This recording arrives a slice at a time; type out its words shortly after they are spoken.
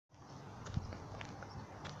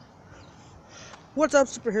What's up,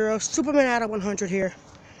 superheroes? Superman Adam 100 here.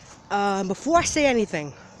 Before I say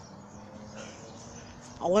anything,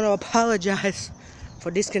 I want to apologize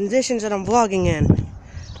for these conditions that I'm vlogging in.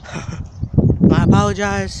 I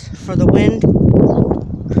apologize for the wind.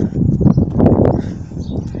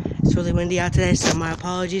 It's really windy out today, so my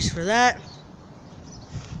apologies for that.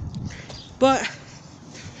 But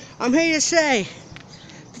I'm here to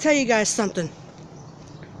tell you guys something.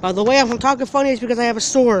 By the way, if I'm talking funny, it's because I have a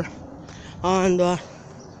sore on the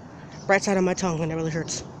right side of my tongue, and it really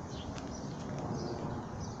hurts.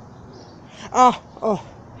 Oh, ow.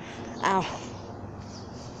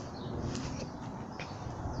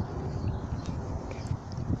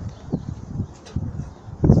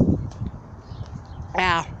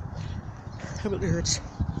 Ow. It really hurts.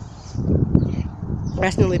 I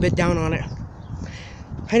accidentally bit down on it.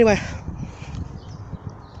 Anyway,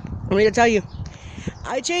 I need to tell you,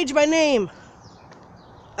 I changed my name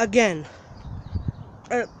again.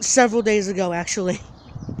 Several days ago, actually.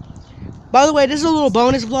 By the way, this is a little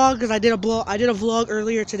bonus vlog because I did a vlog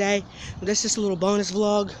earlier today. This is just a little bonus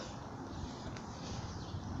vlog.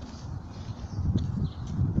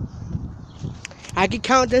 I could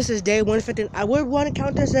count this as day 150. I would want to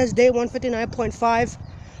count this as day 159.5,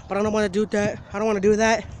 but I don't want to do that. I don't want to do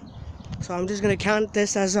that. So I'm just gonna count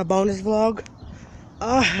this as a bonus vlog.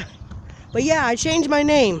 But yeah, I changed my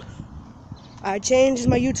name. I changed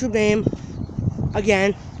my YouTube name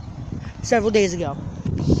again several days ago.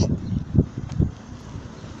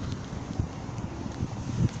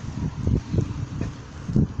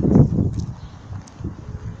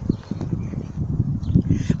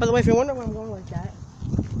 By the way, if you're wondering why I'm going like that,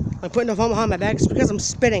 I'm putting the phone behind my back. It's because I'm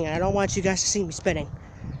spitting, and I don't want you guys to see me spitting.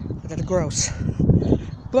 That's gross.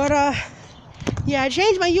 But yeah, I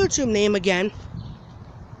changed my YouTube name again,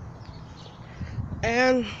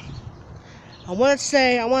 and I want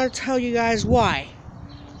to tell you guys why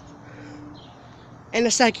in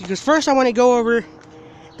a second. Because first, I want to go over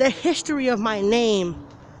the history of my name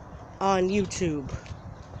on YouTube.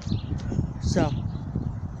 So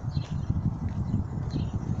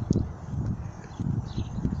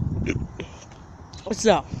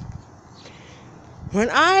when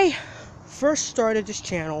I first started this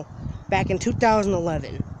channel back in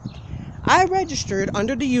 2011, I registered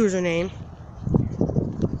under the username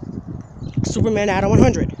Superman Adam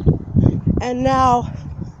 100.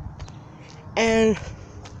 And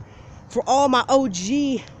for all my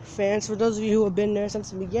OG fans, for those of you who have been there since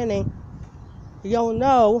the beginning, you'll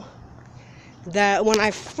know that when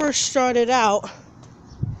I first started out,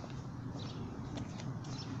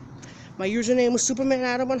 my username was Superman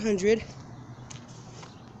Adam 100,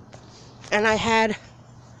 and I had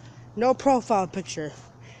no profile picture.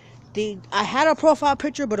 I had a profile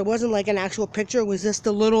picture, but it wasn't like an actual picture. It was just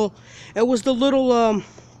the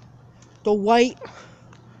white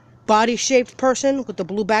body-shaped person with the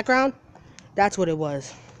blue background. That's what it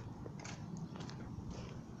was.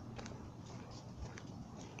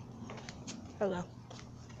 Hello.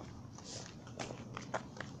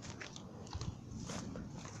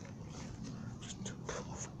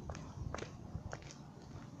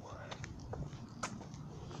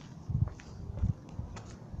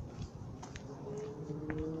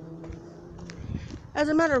 As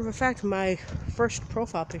a matter of fact, my first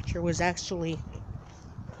profile picture was actually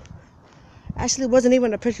wasn't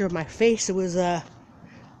even a picture of my face. It was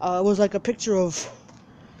like a picture of,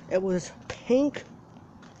 it was pink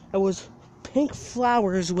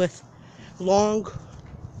flowers with long,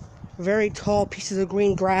 very tall pieces of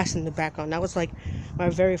green grass in the background. That was like my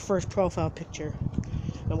very first profile picture.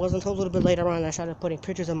 It wasn't until a little bit later on that I started putting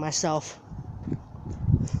pictures of myself.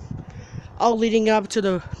 All leading up to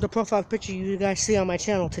the profile picture you guys see on my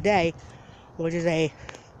channel today, which is a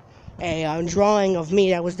drawing of me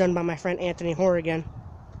that was done by my friend Anthony Horrigan.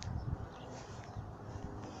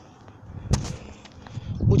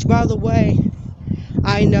 Which, by the way,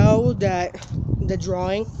 I know that the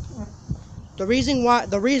reason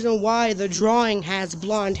why the drawing has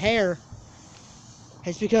blonde hair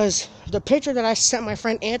is because the picture that I sent my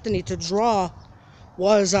friend Anthony to draw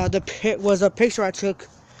was a picture I took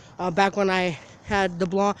back when I had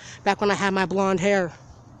my blonde hair.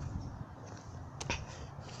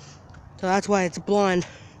 So that's why it's blonde.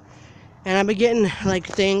 And I've been getting like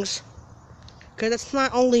things, because it's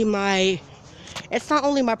not only my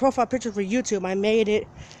profile picture for YouTube. I made it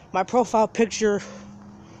my profile picture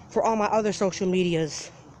for all my other social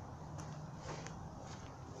medias.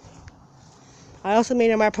 I also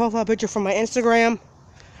made it my profile picture for my Instagram,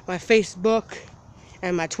 my Facebook,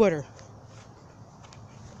 and my Twitter.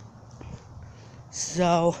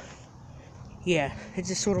 So yeah, it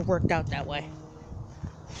just sort of worked out that way.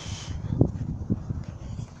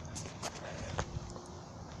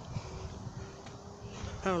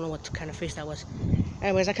 I don't know what kind of face that was.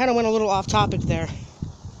 Anyways, I kind of went a little off topic there.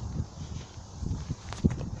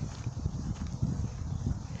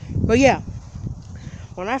 But yeah,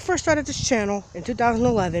 when I first started this channel in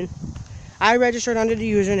 2011, I registered under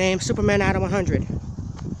the username SupermanAdam100.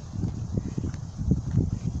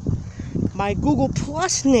 My Google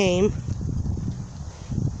Plus name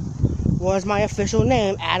was my official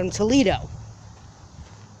name, Adam Toledo.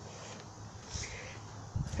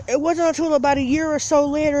 It wasn't until about a year or so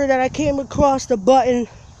later that I came across the button,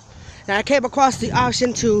 that I came across the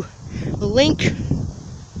option to link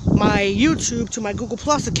my YouTube to my Google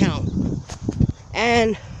Plus account.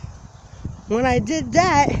 And when I did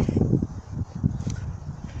that,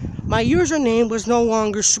 my username was no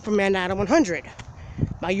longer SupermanAdam100.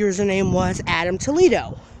 My username was Adam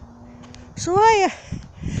Toledo. So I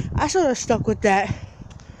sort of stuck with that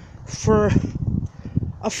for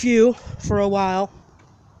a while.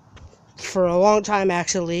 For a long time,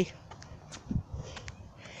 actually.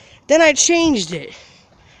 Then I changed it.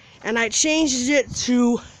 And I changed it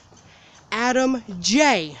to Adam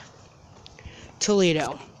J.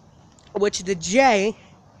 Toledo. Which the J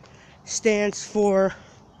stands for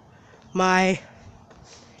my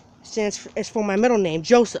middle name,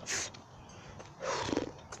 Joseph.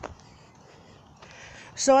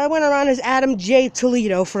 So I went around as Adam J.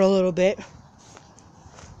 Toledo for a little bit.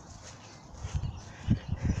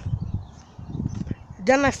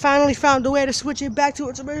 Then I finally found a way to switch it back to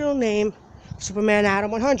its original name,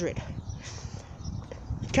 SupermanAdam100.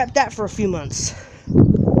 Kept that for a few months.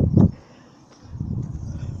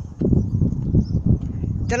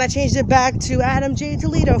 Then I changed it back to Adam J.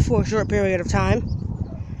 Toledo for a short period of time.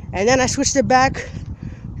 And then I switched it back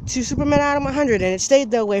to SupermanAdam100, and it stayed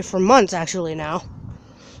that way for months actually now.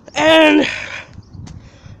 And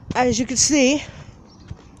as you can see,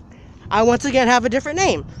 I once again have a different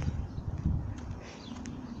name.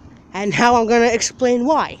 And now I'm going to explain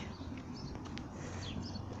why.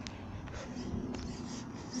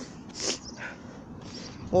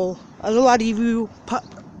 Well, as a lot of you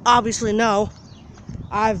obviously know,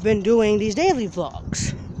 I've been doing these daily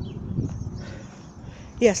vlogs.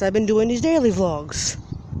 Yes, I've been doing these daily vlogs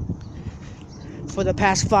for the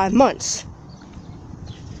past 5 months.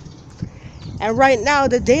 And right now,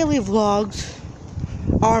 the daily vlogs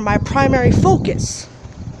are my primary focus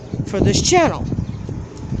for this channel.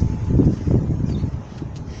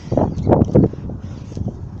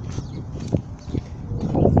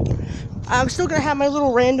 I'm still going to have my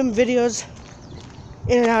little random videos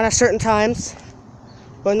in and out at certain times.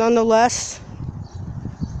 But nonetheless,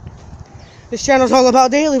 this channel is all about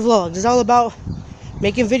daily vlogs. It's all about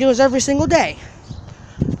making videos every single day.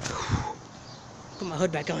 Put my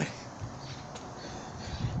hood back on.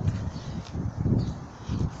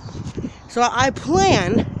 So I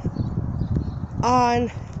plan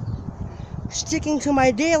on sticking to my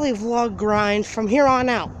daily vlog grind from here on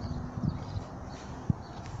out.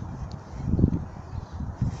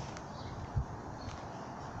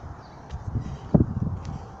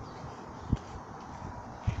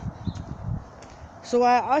 So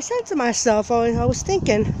I said to myself, I was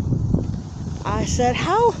thinking, I said,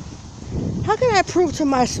 how can I prove to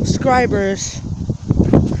my subscribers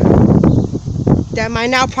that my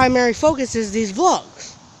now primary focus is these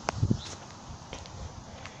vlogs?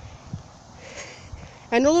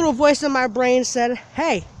 And the little voice in my brain said,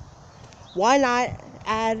 hey, why not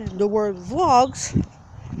add the word vlogs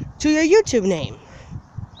to your YouTube name?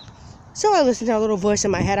 So I listened to a little voice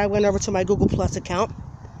in my head. I went over to my Google Plus account.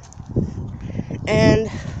 And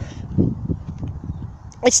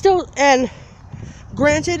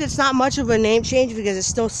granted, it's not much of a name change because it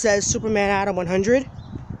still says SupermanAdam100.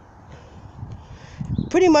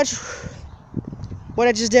 Pretty much what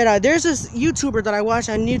I just did, there's this YouTuber that I watch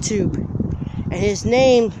on YouTube, and his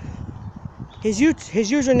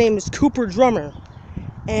username is Cooper Drummer,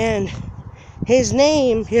 and his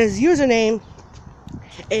username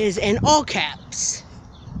is in all caps.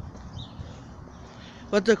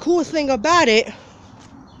 But the cool thing about it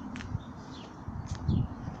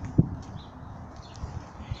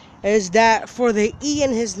is that for the E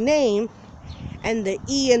in his name and the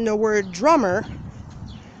E in the word drummer,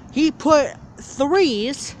 he put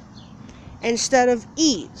 3s instead of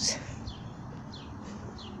E's.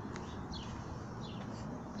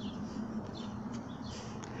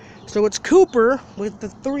 So it's Cooper with the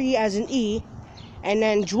 3 as an E, and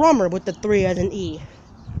then drummer with the 3 as an E.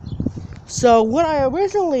 So what I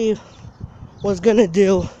originally was gonna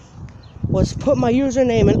do was put my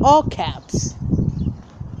username in all caps.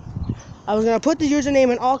 I was gonna put the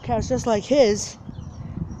username in all caps just like his,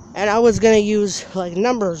 and I was gonna use like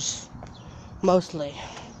numbers mostly.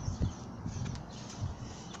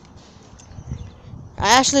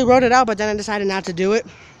 I actually wrote it out, but then I decided not to do it.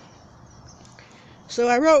 So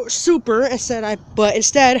I wrote super but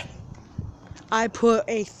instead I put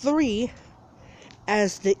a 3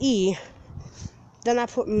 as the E. Then I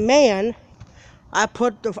put man. I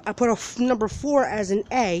put a number 4 as an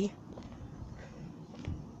A.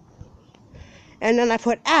 And then I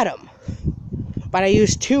put Adam. But I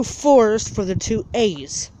used 2 4s for the 2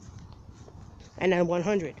 A's. And then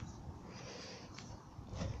 100.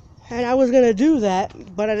 And I was going to do that,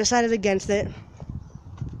 but I decided against it.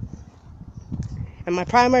 And my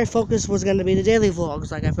primary focus was going to be the daily vlogs,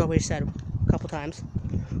 like I've always said a couple times.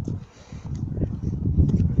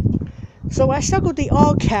 So I stuck with the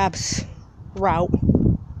all caps route.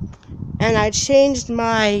 And I changed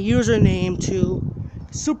my username to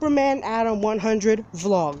Superman Adam 100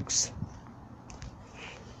 Vlogs.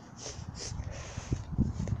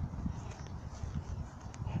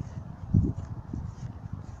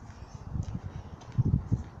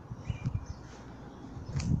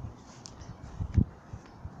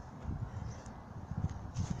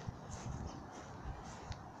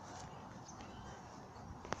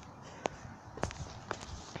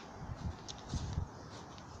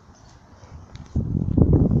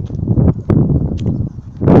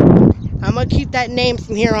 I'm gonna keep that name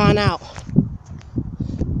from here on out.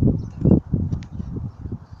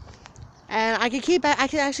 And I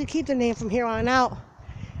can actually keep the name from here on out,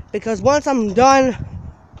 because once I'm done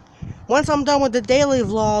with the daily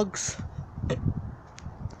vlogs,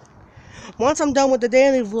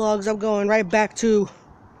 I'm going right back to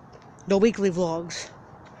the weekly vlogs.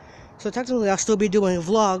 So technically I'll still be doing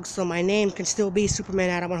vlogs, so my name can still be Superman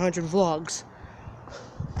Adam 100 Vlogs.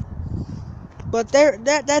 But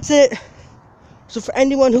that's it. So for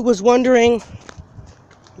anyone who was wondering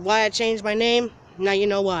why I changed my name, now you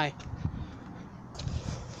know why.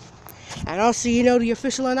 And also, you know, the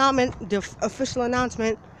official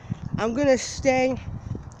announcement, I'm gonna stay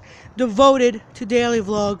devoted to daily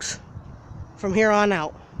vlogs from here on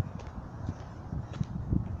out.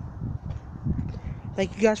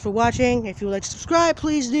 Thank you guys for watching. If you would like to subscribe,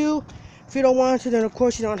 please do. If you don't want to, then of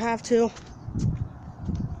course you don't have to.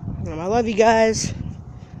 I love you guys.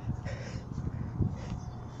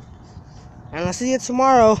 And I'll see you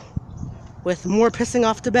tomorrow with more pissing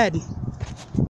off the bed.